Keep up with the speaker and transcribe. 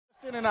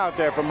In and out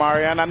there for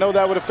Marian. I know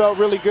that would have felt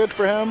really good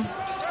for him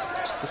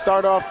to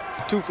start off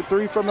 2 for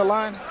 3 from the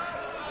line.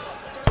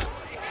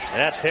 And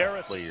that's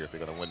Harris. If they're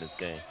going to win this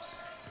game.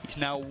 He's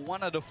now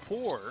 1 out of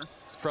 4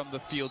 from the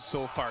field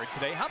so far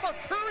today. How about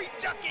Curry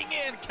ducking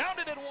in?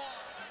 Counted and 1.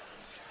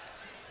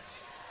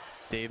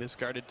 Davis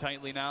guarded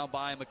tightly now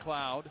by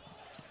McLeod.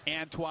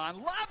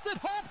 Antoine lobs it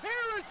home.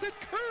 Harris and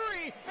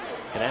Curry.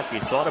 And after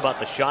you thought about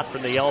the shot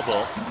from the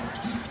elbow,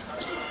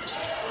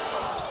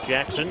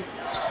 Jackson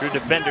through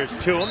defenders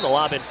to him. The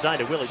lob inside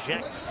to Willie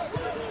Jackson.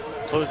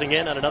 Closing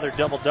in on another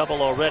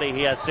double-double already.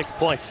 He has 6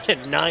 points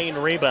and 9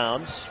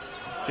 rebounds.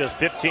 Just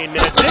 15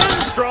 minutes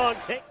in. Strong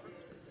take.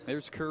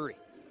 There's Curry.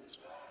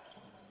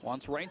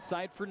 Wants right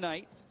side for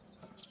Knight.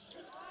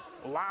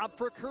 Lob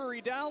for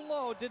Curry down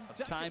low. Didn't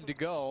time to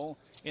go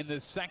in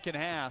the second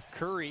half.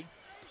 Curry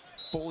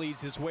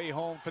bullies his way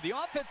home for the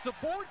offensive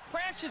board.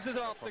 Crashes it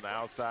off from the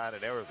outside,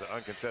 and there was an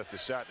uncontested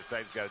shot. The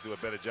Titans got to do a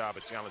better job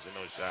of challenging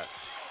those shots.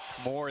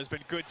 Moore has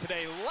been good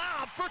today.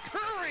 Lob for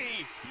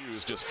Curry.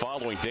 Hughes just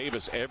following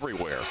Davis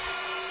everywhere.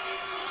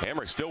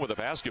 Hamrick still with the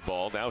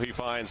basketball. Now he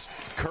finds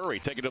Curry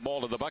taking the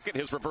ball to the bucket.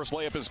 His reverse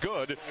layup is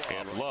good.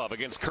 And Love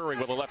against Curry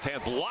with a left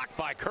hand blocked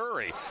by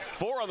Curry.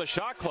 4 on the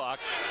shot clock.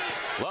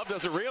 Love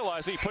doesn't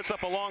realize he puts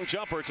up a long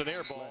jumper. It's an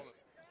air ball.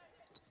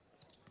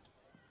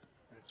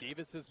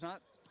 Davis has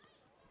not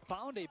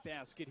found a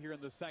basket here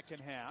in the second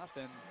half,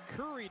 and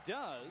Curry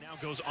does. Now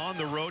goes on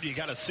the road. You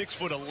got a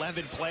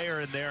 6'11" player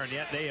in there, and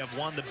yet they have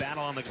won the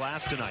battle on the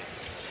glass tonight.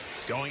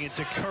 Going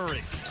into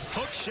Curry.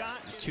 Hook shot.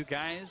 Two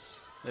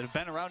guys that have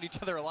been around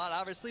each other a lot,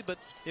 obviously, but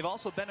they've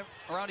also been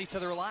around each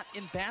other a lot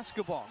in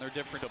basketball. They're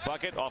different. The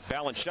bucket, off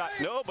balance shot.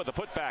 No, but the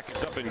putback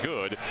is up and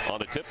good on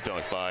the tip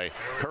dunk by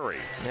Curry.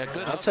 Yeah,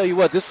 good. I'll tell you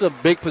what, this is a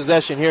big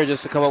possession here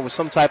just to come up with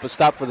some type of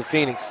stop for the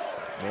Phoenix.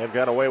 They've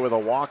got away with a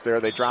walk there.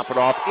 They drop it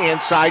off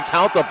inside.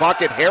 Count the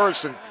bucket.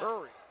 Harrison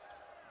Curry.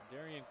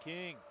 Darian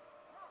King.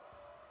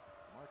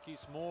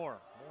 Marquise Moore.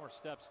 Moore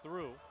steps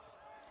through.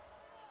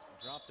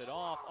 Dropped it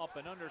off. Up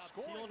and under.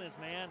 Sealing his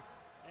man.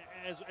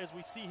 As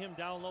we see him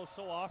down low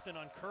so often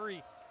on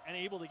Curry and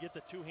able to get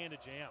the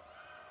two-handed jam.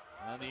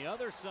 On the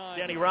other side,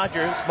 Danny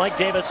Rogers, Mike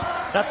Davis,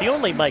 not the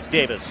only Mike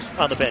Davis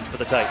on the bench for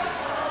the Titans.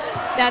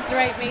 That's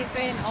right,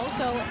 Mason.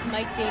 Also,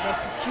 Mike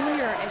Davis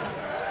Jr. is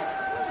on.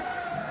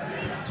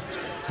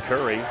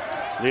 Curry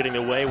leading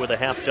the way with a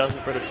half dozen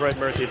for Detroit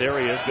Mercy. There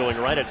he is, going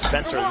right at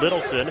Spencer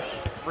Littleson.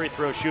 Free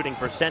throw shooting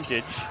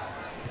percentage.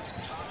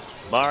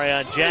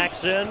 Marion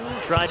Jackson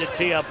tried to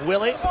tee up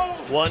Willie.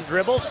 One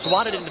dribble,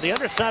 swatted into the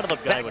underside of the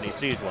guy when he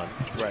sees one.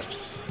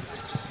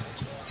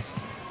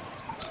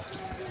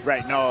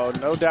 Right. No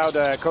doubt.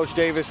 Coach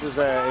Davis is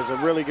a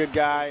really good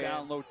guy.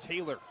 Down low,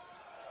 Taylor.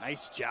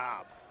 Nice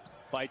job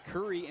by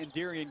Curry and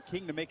Darian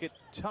King to make it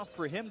tough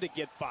for him to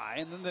get by.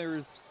 And then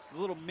there's a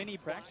little mini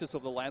practice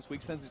over the last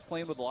week since he's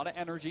playing with a lot of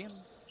energy. And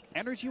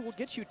energy will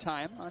get you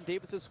time on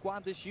Davis's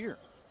squad this year.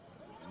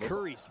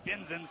 Curry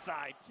spins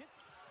inside.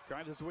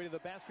 Drives his way to the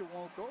basket,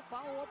 won't go.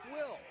 Follow up,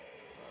 will.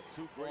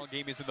 Ball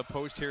game is in the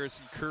post.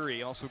 Harrison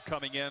Curry also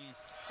coming in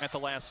at the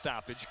last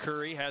stoppage.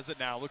 Curry has it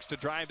now, looks to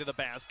drive to the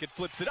basket,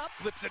 flips it up,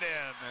 flips it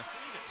in.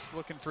 Just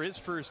looking for his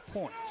first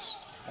points.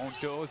 Won't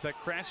go as that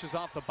crashes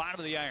off the bottom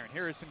of the iron.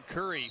 Harrison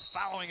Curry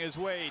following his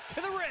way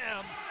to the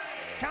rim.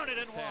 Counted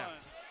in 1.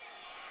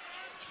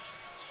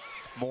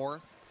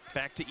 Moore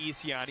back to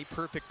Isiani.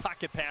 Perfect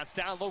pocket pass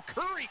down low.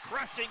 Curry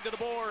crushing to the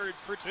boards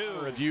for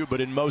 2. Review,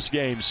 but in most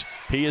games,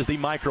 he is the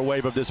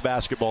microwave of this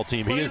basketball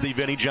team. He is the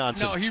Vinnie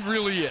Johnson. No, he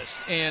really is,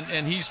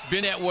 and he's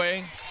been that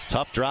way.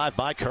 Tough drive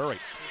by Curry.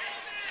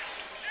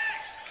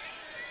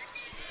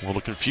 A little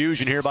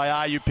confusion here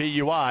by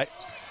IUPUI.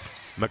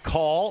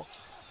 McCall,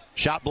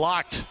 shot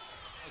blocked.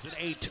 As an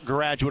 8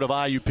 graduate of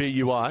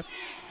IUPUI.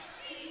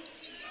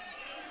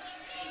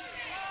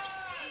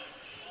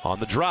 On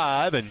the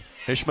drive, and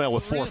Ishmael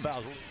with 4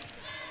 fouls.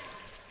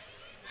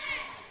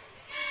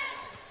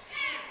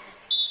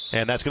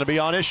 And that's going to be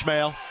on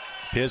Ishmael.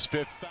 His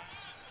 5th foul.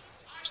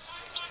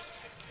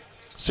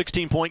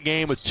 16-point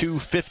game with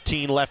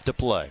 2:15 left to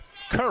play.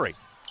 Curry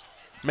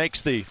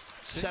makes the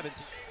 17.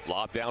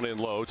 Lob down in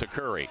low to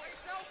Curry.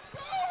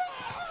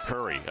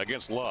 Curry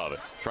against Love,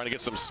 trying to get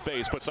some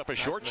space, puts up a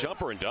short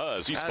jumper and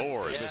does. He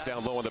scores. Just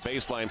down low on the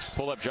baseline.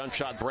 Pull up jump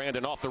shot.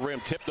 Brandon off the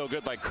rim. Tip no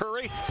good by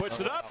Curry.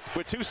 Puts it up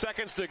with 2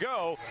 seconds to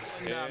go.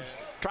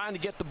 Trying to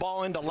get the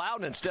ball into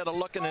Loudon instead of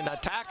looking and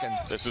attacking.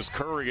 This is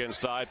Curry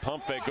inside.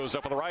 Pump fake goes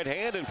up with the right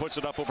hand and puts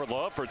it up over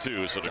Love for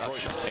 2. So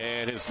Detroit,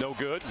 and it's no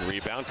good.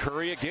 Rebound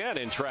Curry again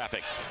in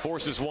traffic.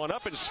 Forces one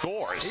up and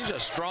scores. He's a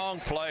strong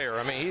player.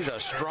 I mean, he's a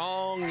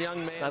strong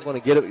young man. Not going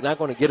to get it. Not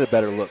going to get a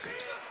better look.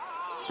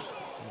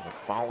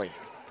 Foley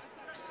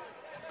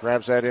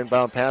grabs that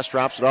inbound pass,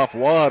 drops it off.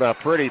 What a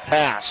pretty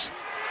pass.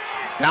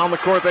 Down the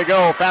court they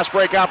go. Fast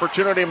break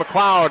opportunity,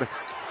 McLeod.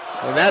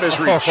 And that is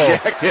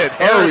rejected.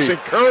 Harrison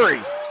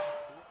Curry.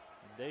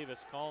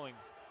 Davis calling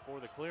for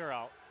the clear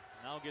out.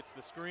 Now gets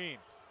the screen.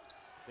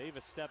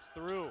 Davis steps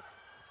through.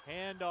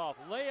 Handoff.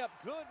 Layup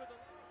good with the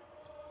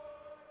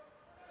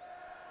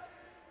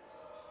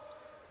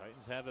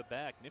Titans have it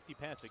back. Nifty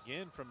pass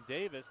again from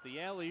Davis.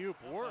 The alley-oop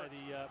works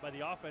by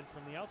the offense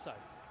from the outside.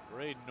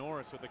 Braden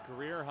Norris with a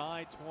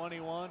career-high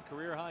 21,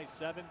 career-high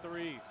 7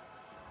 threes.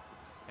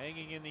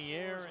 Hanging in the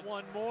air.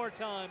 One more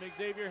time.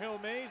 Xavier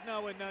Hill-Mays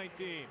now with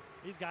 19.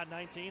 He's got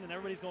 19, and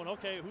everybody's going,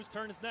 okay, whose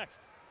turn is next?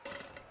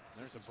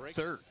 There's a break.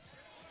 Third.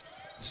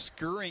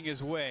 Scurrying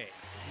his way.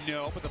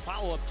 No, but the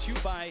follow-up 2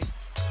 by